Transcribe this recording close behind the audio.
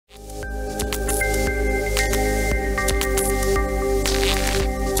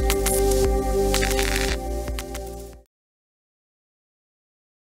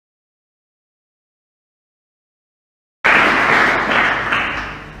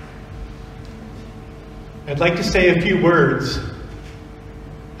I'd like to say a few words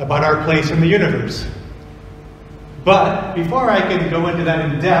about our place in the universe. But before I can go into that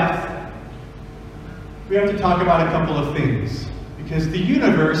in depth, we have to talk about a couple of things, because the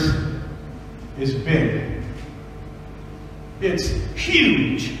universe is big. It's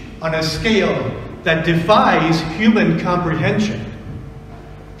huge on a scale that defies human comprehension.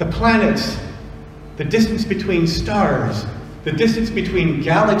 The planets, the distance between stars, the distance between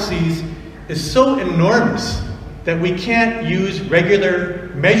galaxies is so enormous that we can't use regular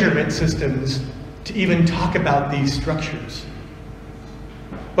measurement systems to even talk about these structures.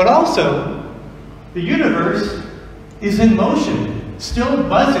 But also, the universe is in motion, still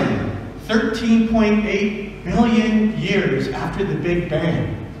buzzing, 13.8 billion years after the Big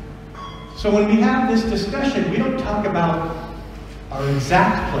Bang. So when we have this discussion, we don't talk about our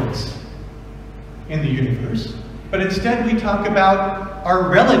exact place in the universe, but instead we talk about our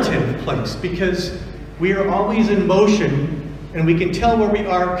relative place, because we are always in motion and we can tell where we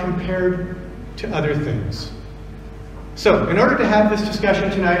are compared to other things. So in order to have this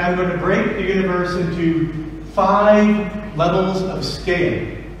discussion tonight, I'm going to break the universe into 5 levels of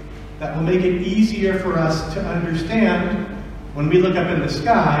scale that will make it easier for us to understand when we look up in the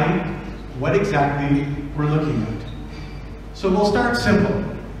sky what exactly we're looking at. So we'll start simple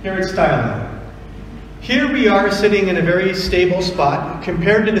here at Salazar. Here we are sitting in a very stable spot.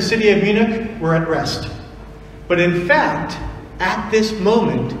 Compared to the city of Munich, we're at rest. But in fact, at this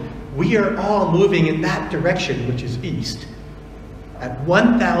moment, we are all moving in that direction, which is east, at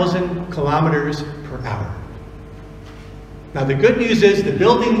 1,000 kilometers per hour. Now the good news is the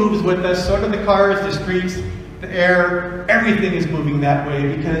building moves with us, so do the cars, the streets, the air, everything is moving that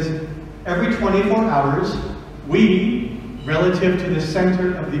way, because every 24 hours, we, relative to the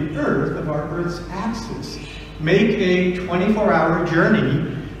center of the Earth, of our Earth's axis, make a 24-hour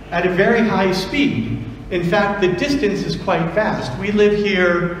journey at a very high speed. In fact, the distance is quite vast. We live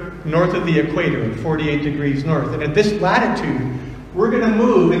here north of the equator, 48 degrees north, and at this latitude, we're going to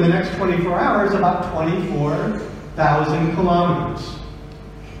move in the next 24 hours about 24,000 kilometers.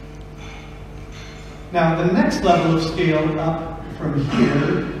 Now, the next level of scale up from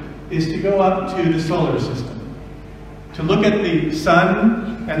here is to go up to the solar system, to look at the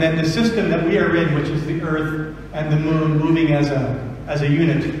sun and then the system that we are in, which is the Earth and the moon moving as a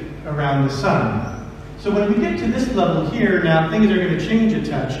unit around the sun. So when we get to this level here, now things are going to change a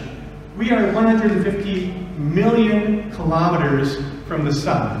touch. We are 150 million kilometers from the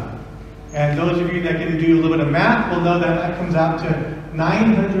sun. And those of you that can do a little bit of math will know that that comes out to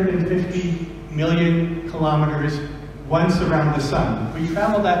 950 million kilometers once around the sun. We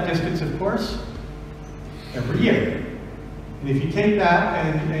travel that distance, of course, every year. And if you take that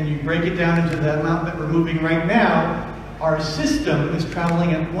and you break it down into the amount that we're moving right now, our system is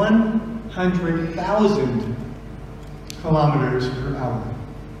traveling at 100,000 kilometers per hour.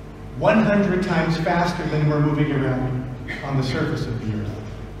 100 times faster than we're moving around on the surface of the Earth.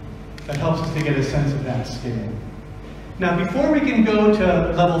 That helps us to get a sense of that scale. Now, before we can go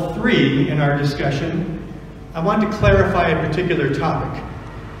to level 3 in our discussion, I want to clarify a particular topic.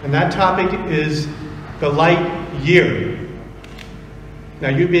 And that topic is the light year. Now,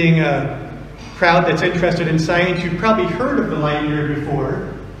 you being a crowd that's interested in science, you've probably heard of the light year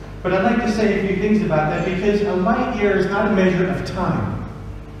before, but I'd like to say a few things about that, because a light year is not a measure of time.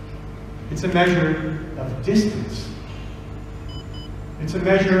 It's a measure of distance. It's a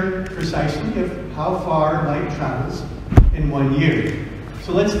measure precisely of how far light travels in 1 year.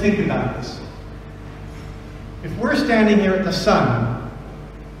 So let's think about this. If we're standing here at the sun,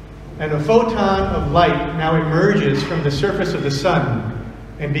 and a photon of light now emerges from the surface of the sun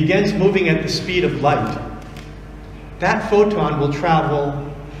and begins moving at the speed of light, that photon will travel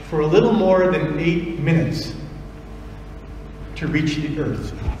for a little more than 8 minutes to reach the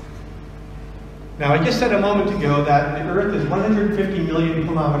Earth. Now, I just said a moment ago that the Earth is 150 million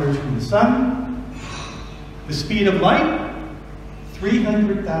kilometers from the sun. The speed of light,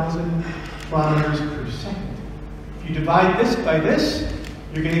 300,000 kilometers per second. If you divide this by this,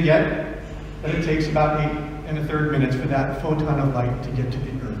 you're going to get that it takes about 8 1/3 minutes for that photon of light to get to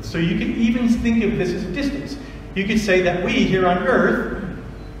the Earth. So you can even think of this as a distance. You could say that we here on Earth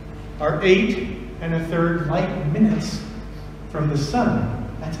are 8 1/3 light minutes from the sun.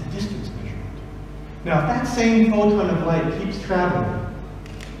 That's a distance measurement. Now, if that same photon of light keeps traveling,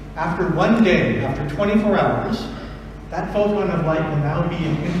 after 1 day, after 24 hours, that photon of light will now be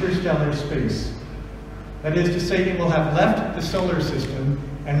in interstellar space. That is to say, it will have left the solar system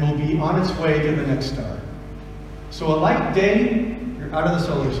and will be on its way to the next star. So a light day, you're out of the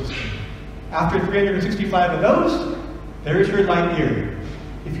solar system. After 365 of those, there's your light year.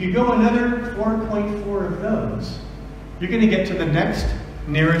 If you go another 4.4 of those, you're going to get to the next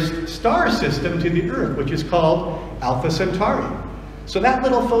nearest star system to the Earth, which is called Alpha Centauri. So that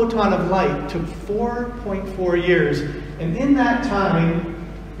little photon of light took 4.4 years, and in that time,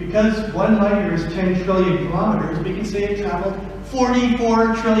 because 1 light year is 10 trillion kilometers, we can say it traveled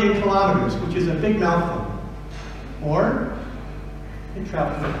 44 trillion kilometers, which is a big mouthful. Or, it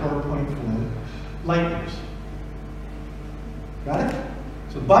traveled for 4.4 light years. Got it?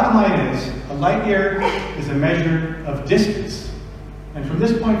 So the bottom line is, a light year is a measure of distance. And from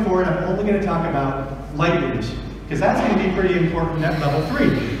this point forward, I'm only going to talk about light years, because that's going to be pretty important at level 3,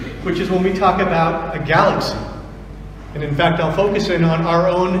 which is when we talk about a galaxy. And in fact, I'll focus in on our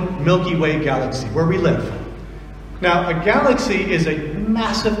own Milky Way galaxy, where we live. Now, a galaxy is a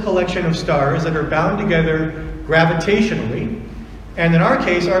massive collection of stars that are bound together gravitationally. And in our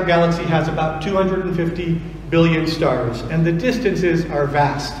case, our galaxy has about 250 billion stars, and the distances are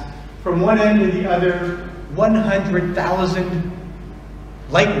vast. From one end to the other, 100,000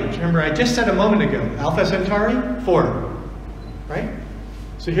 light years. Remember, I just said a moment ago, Alpha Centauri, 4, right?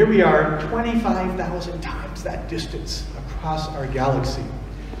 So here we are, 25,000 times that distance across our galaxy.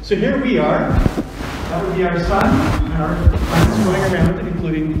 So here we are, that would be our sun, and our planets going around,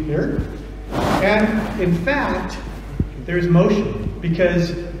 including here. And in fact, there's motion,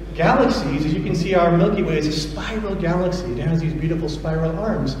 because galaxies, as you can see, our Milky Way is a spiral galaxy. It has these beautiful spiral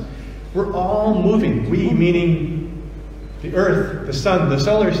arms. We're all moving. We, meaning the Earth, the sun, the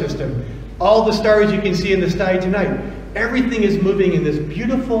solar system, all the stars you can see in the sky tonight. Everything is moving in this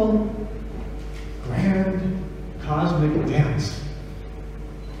beautiful, grand, cosmic dance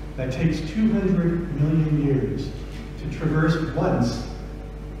that takes 200 million years to traverse once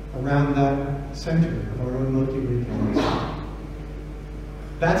around that center of our own Milky Way galaxy.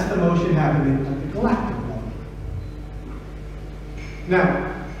 That's the motion happening at the galactic level.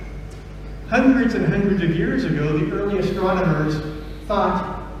 Now, hundreds and hundreds of years ago, the early astronomers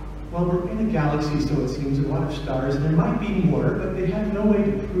thought, well, we're in a galaxy, so it seems a lot of stars, and there might be more, but they had no way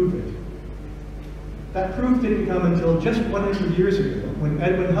to prove it. That proof didn't come until just 100 years ago, when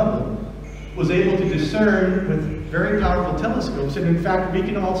Edwin Hubble was able to discern with very powerful telescopes, and in fact, we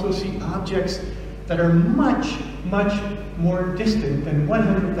can also see objects that are much, much more distant than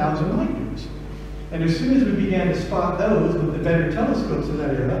 100,000 light years. And as soon as we began to spot those with the better telescopes of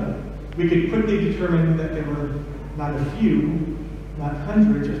that era, we could quickly determine that there were not a few, not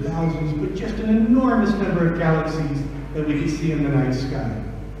hundreds or thousands, but just an enormous number of galaxies that we could see in the night sky.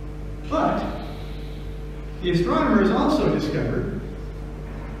 But the astronomers also discovered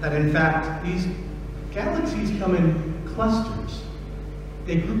that in fact these galaxies come in clusters.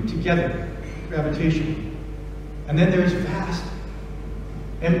 They group together gravitationally. And then there's vast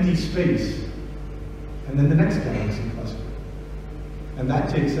empty space. And then the next galaxy cluster. And that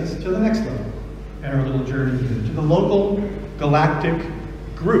takes us to the next level in our little journey here, to the local galactic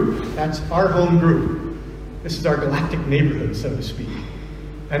group. That's our home group. This is our galactic neighborhood, so to speak.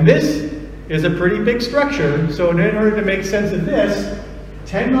 And this is a pretty big structure, so in order to make sense of this,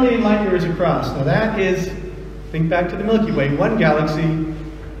 10 million light years across. Now that is, think back to the Milky Way, one galaxy,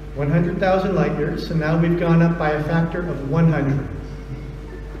 100,000 light years, so now we've gone up by a factor of 100.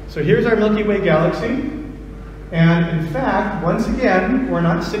 So here's our Milky Way galaxy. And in fact, once again, we're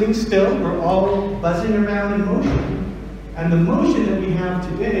not sitting still, we're all buzzing around in motion. And the motion that we have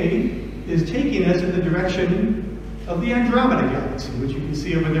today is taking us in the direction of the Andromeda galaxy, which you can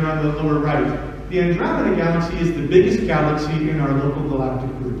see over there on the lower right. The Andromeda galaxy is the biggest galaxy in our local galactic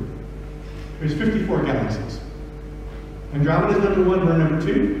group. There's 54 galaxies. Andromeda is number 1, we're number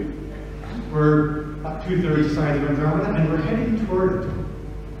 2. We're about 2/3 the size of Andromeda, and we're heading toward it.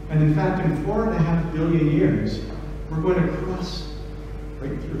 And in fact, in 4.5 billion years, we're going to cross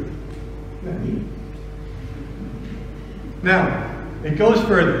right through it. Isn't that neat? Now, it goes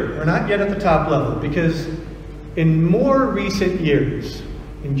further. We're not yet at the top level, because in more recent years,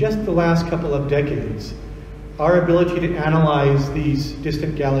 in just the last couple of decades, our ability to analyze these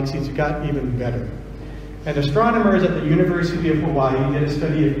distant galaxies got even better. And astronomers at the University of Hawaii did a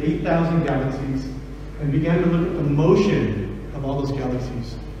study of 8,000 galaxies and began to look at the motion of all those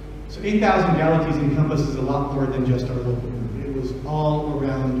galaxies. So 8,000 galaxies encompasses a lot more than just our local group. It was all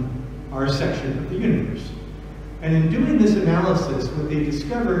around our section of the universe. And in doing this analysis, what they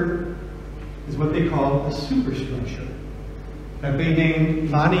discovered is what they call a superstructure that they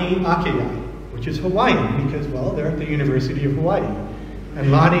named Lani Akea, which is Hawaiian because, well, they're at the University of Hawaii.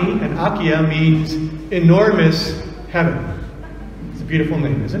 And Lani and Akea means enormous heaven. It's a beautiful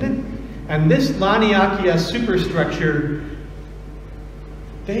name, isn't it? And this Lani Akea superstructure,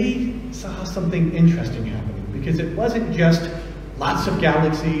 they saw something interesting happening, because it wasn't just lots of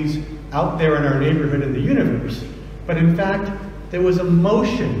galaxies out there in our neighborhood in the universe. But in fact, there was a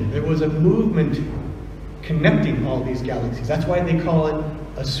motion, there was a movement connecting all these galaxies. That's why they call it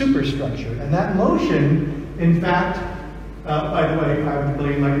a superstructure. And that motion, in fact, by the way, 5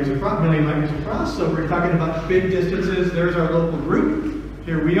 million light years across, so we're talking about big distances. There's our local group.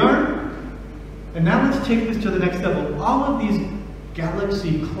 Here we are. And now let's take this to the next level. All of these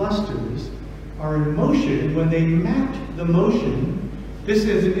galaxy clusters are in motion, and when they mapped the motion, this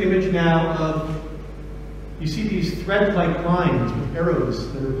is an image now of, you see these thread-like lines with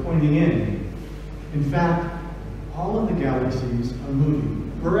arrows that are pointing in. In fact, all of the galaxies are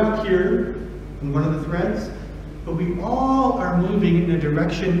moving. We're out here in one of the threads, but we all are moving in a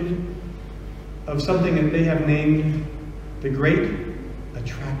direction of something that they have named the Great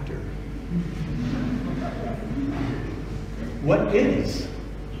Attractor. What is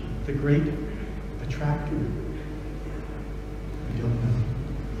the Great Attractor? I don't know.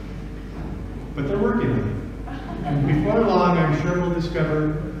 But they're working on it. And before long, I'm sure we'll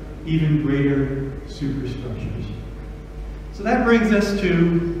discover even greater superstructures. So that brings us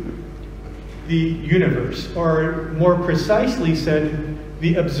to the universe, or more precisely said,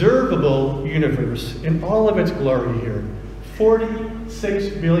 the observable universe in all of its glory here.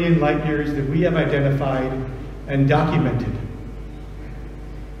 46 billion light years that we have identified and documented.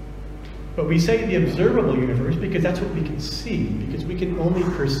 But we say the observable universe because that's what we can see, because we can only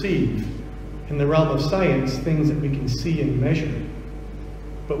perceive, in the realm of science, things that we can see and measure.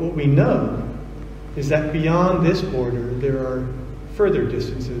 But what we know is that beyond this border, there are further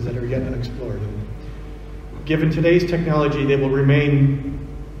distances that are yet unexplored. And given today's technology, they will remain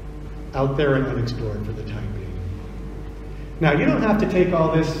out there and unexplored for the time being. Now, you don't have to take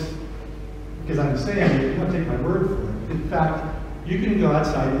all this because I'm saying it. You don't have to take my word for it. In fact, you can go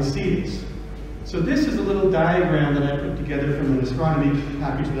outside and see this. So this is a little diagram that I put together from an astronomy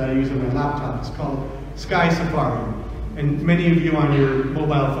package that I use on my laptop. It's called Sky Safari. And many of you on your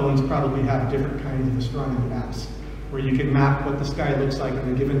mobile phones probably have different kinds of astronomy apps where you can map what the sky looks like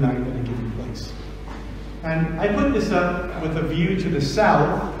on a given night at a given place. And I put this up with a view to the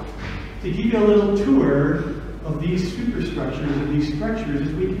south to give you a little tour of these superstructures and these structures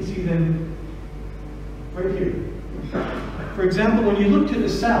as we can see them right here. For example, when you look to the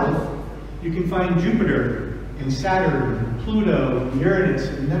south, you can find Jupiter and Saturn, and Pluto, and Uranus,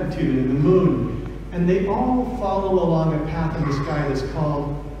 and Neptune, and the Moon. And they all follow along a path in the sky that's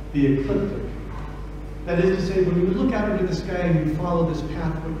called the ecliptic. That is to say, when you look out into the sky and you follow this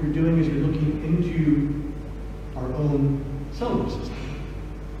path, what you're doing is you're looking into our own solar system.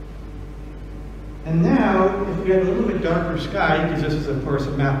 And now, if we had a little bit darker sky, because this is of course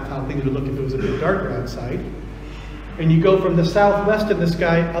a map of how things would look if it was a bit darker outside, and you go from the southwest of the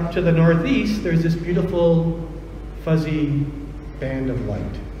sky up to the northeast, there's this beautiful fuzzy band of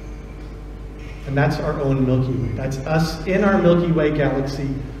light. And that's our own Milky Way. That's us in our Milky Way galaxy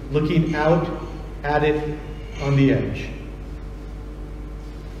looking out at it on the edge.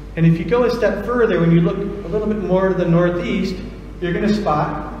 And if you go a step further, when you look a little bit more to the northeast, you're going to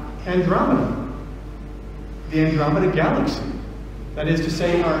spot Andromeda, the Andromeda galaxy. That is to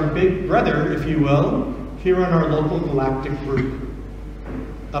say, our big brother, if you will, here on our local galactic group,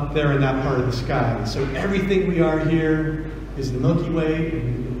 up there in that part of the sky. So everything we are here is the Milky Way,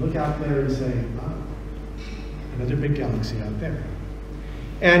 and you can look out there and say, another big galaxy out there.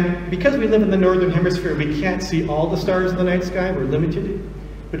 And because we live in the northern hemisphere, we can't see all the stars in the night sky, we're limited.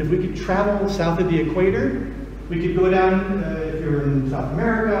 But if we could travel south of the equator, we could go down, if you're in South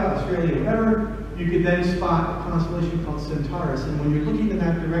America, Australia, whatever, you could then spot a constellation called Centaurus. And when you're looking in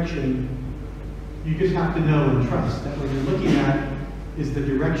that direction, you just have to know and trust that what you're looking at is the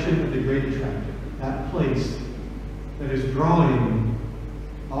direction of the Great Attractor, that place that is drawing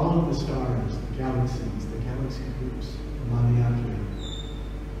all of the stars, the galaxies, the galaxy groups from on the out here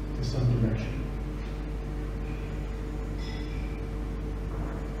to some direction.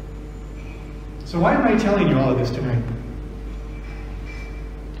 So why am I telling you all of this tonight?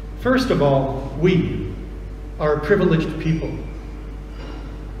 First of all, we are a privileged people.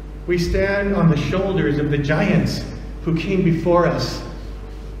 We stand on the shoulders of the giants who came before us.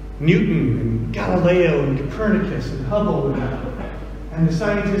 Newton and Galileo and Copernicus and Hubble and the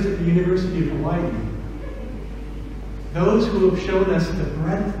scientists at the University of Hawaii. Those who have shown us the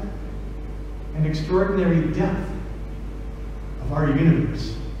breadth and extraordinary depth of our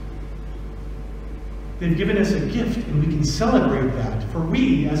universe. They've given us a gift, and we can celebrate that, for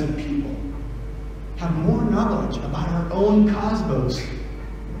we, as a people, have more knowledge about our own cosmos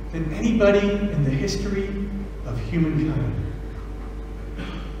than anybody in the history of humankind.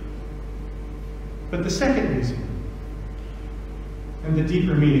 But the second reason and the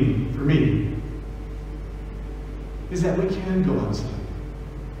deeper meaning for me is that we can go outside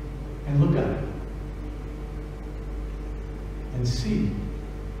and look up and see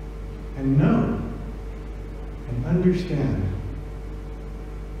and know and understand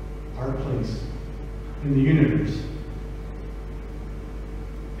our place in the universe.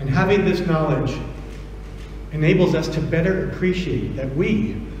 And having this knowledge enables us to better appreciate that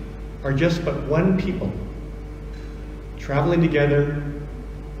we are just but one people traveling together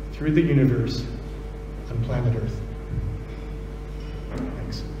through the universe on planet Earth.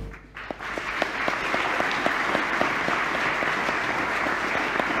 Thanks.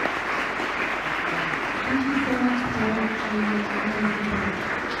 Thank you so much, Paul.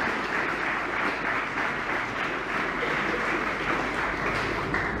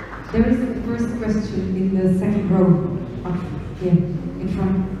 There is a first question in the second row. Up here, in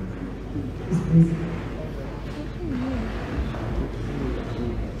front. Yes, please.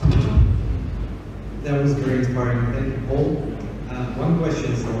 That was very inspiring. Thank you, Paul. One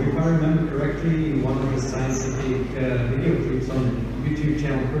question. So, if I remember correctly, in one of the scientific video clips on YouTube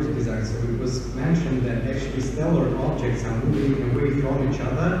channel Earth Design, so it was mentioned that actually stellar objects are moving away from each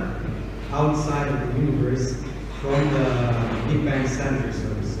other outside of the universe from the Big Bang center,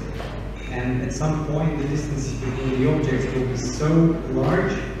 so to say. And at some point, the distance between the objects will be so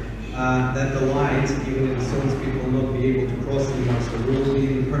large that the light, even at the solar speed, will not be able to cross anymore. So we will be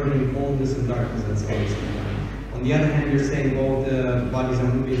in permanent coldness and darkness at solar speed. On the other hand, you're saying all the bodies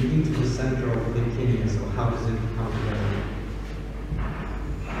are moving into the center of the Lake. So how does it come together?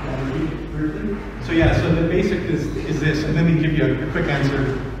 So yeah, so the basic is this, and let me give you a quick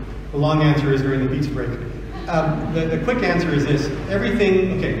answer. The long answer is during the pizza break. The quick answer is this: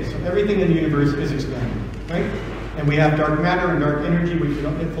 everything in the universe is expanding, right? And we have dark matter and dark energy, which we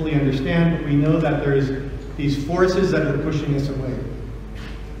don't yet fully understand, but we know that there's these forces that are pushing us away.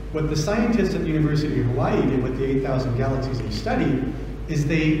 What the scientists at the University of Hawaii did with the 8,000 galaxies they studied is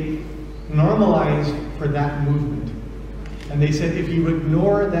they normalized for that movement. And they said if you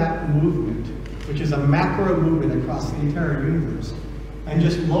ignore that movement, which is a macro movement across the entire universe, and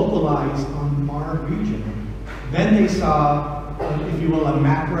just localize on our region, then they saw, if you will, a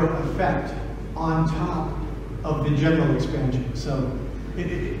macro effect on top of the general expansion. So,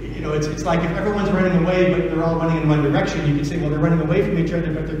 it's like if everyone's running away, but they're all running in one direction, you could say, well, they're running away from each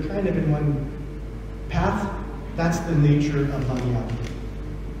other, but they're kind of in one path. That's the nature of Laniakea.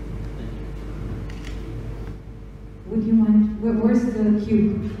 Would you mind, where's the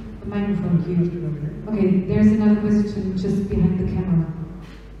cube? The microphone cube. Okay, there's another question just behind the camera.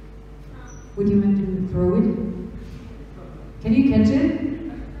 Would you mind to throw it? Can you catch it?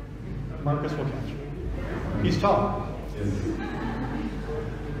 Marcus will catch it. He's tall. Yes.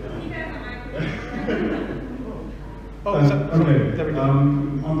 Okay. There we go.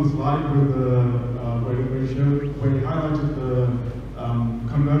 On the slide with the where you highlighted the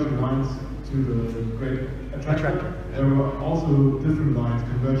converging lines to the great attractor, there were also different lines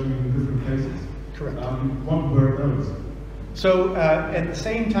converging in different places. Correct. What were those? So at the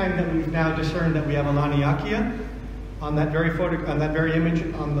same time that we've now discerned that we have a Laniakea, on that very image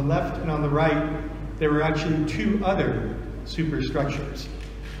on the left and on the right, there were actually two other superstructures.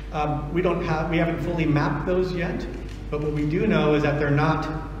 We haven't fully mapped those yet, but what we do know is that they're not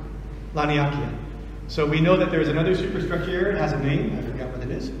Laniakea. So we know that there's another superstructure here. It has a name. I forgot what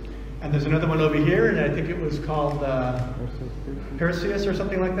it is. And there's another one over here, and I think it was called Perseus or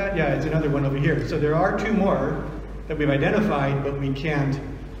something like that. Yeah, it's another one over here. So there are two more that we've identified, but we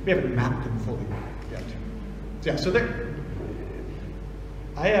haven't mapped them fully yet. Yeah, so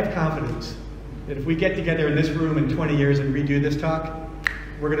I have confidence that if we get together in this room in 20 years and redo this talk,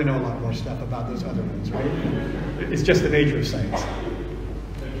 we're going to know a lot more stuff about those other ones, right? It's just the nature of science.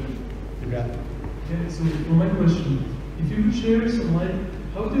 You got it. Okay, so for my question, if you could share some light,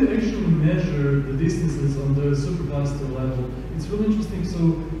 how do you actually measure the distances on the supercluster level? It's really interesting. So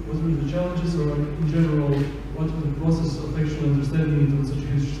what were the challenges, or in general, what was the process of actually understanding it on such a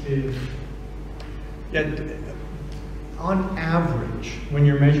huge scale? Yeah, on average, when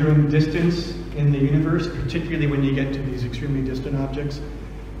you're measuring distance in the universe, particularly when you get to these extremely distant objects,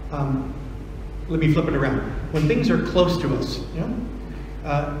 let me flip it around. When things are close to us,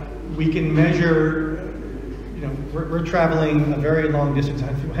 we can measure, we're traveling a very long distance,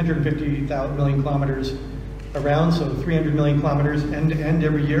 150 million kilometers around, so 300 million kilometers end to end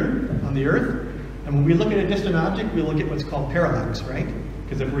every year on the Earth. And when we look at a distant object, we look at what's called parallax, right?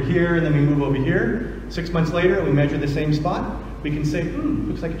 Because if we're here and then we move over here, 6 months later we measure the same spot, we can say,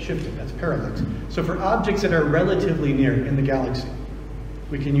 looks like it shifted, that's parallax. So for objects that are relatively near in the galaxy,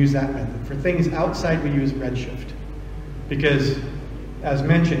 we can use that method. For things outside, we use redshift. Because as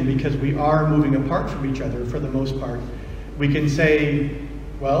mentioned, because we are moving apart from each other for the most part, we can say,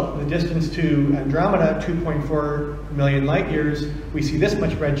 well, the distance to Andromeda, 2.4 million light years, we see this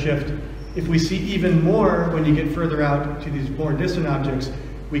much redshift. If we see even more when you get further out to these more distant objects,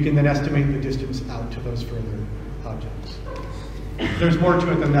 we can then estimate the distance out to those further objects. There's more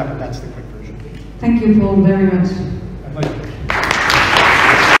to it than that, but that's the quick version. Thank you, Paul, very much. My pleasure.